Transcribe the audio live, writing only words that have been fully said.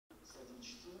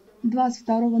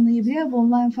22 ноября в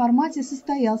онлайн-формате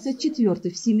состоялся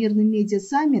 4-й Всемирный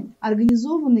медиа-саммит,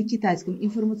 организованный китайским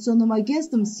информационным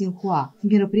агентством Синьхуа. В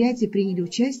мероприятии приняли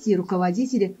участие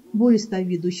руководители более 100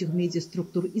 ведущих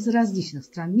медиаструктур из различных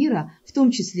стран мира, в том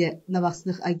числе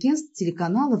новостных агентств,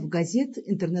 телеканалов, газет,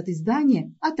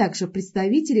 интернет-изданий, а также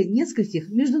представители нескольких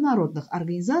международных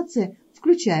организаций,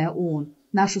 включая ООН.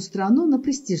 Нашу страну на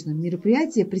престижном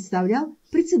мероприятии представлял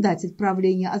председатель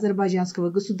правления Азербайджанского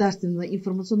государственного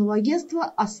информационного агентства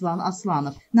Аслан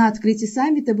Асланов. На открытии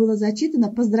саммита было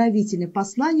зачитано поздравительное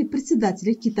послание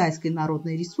председателя Китайской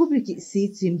Народной Республики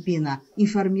Си Цзиньпина.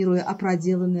 Информируя о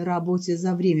проделанной работе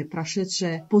за время,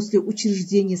 прошедшее после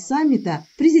учреждения саммита,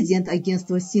 президент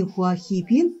агентства Синьхуа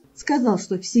Хипин сказал,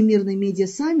 что Всемирный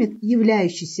медиа-саммит,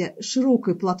 являющийся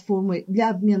широкой платформой для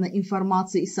обмена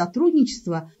информацией и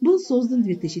сотрудничества, был создан в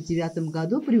 2009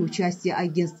 году при участии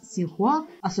агентств Синьхуа,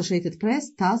 Associated Press,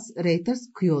 ТАСС, Reuters,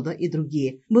 Кьода и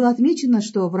другие. Было отмечено,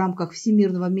 что в рамках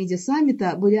Всемирного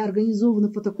медиа-саммита были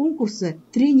организованы фотоконкурсы,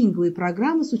 тренинговые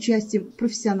программы с участием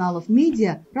профессионалов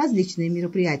медиа, различные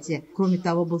мероприятия. Кроме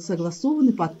того, был согласован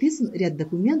и подписан ряд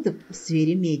документов в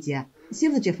сфере медиа.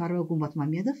 Севда Джафарова, Гумбат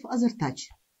Мамедов, АЗЕРТАДЖ.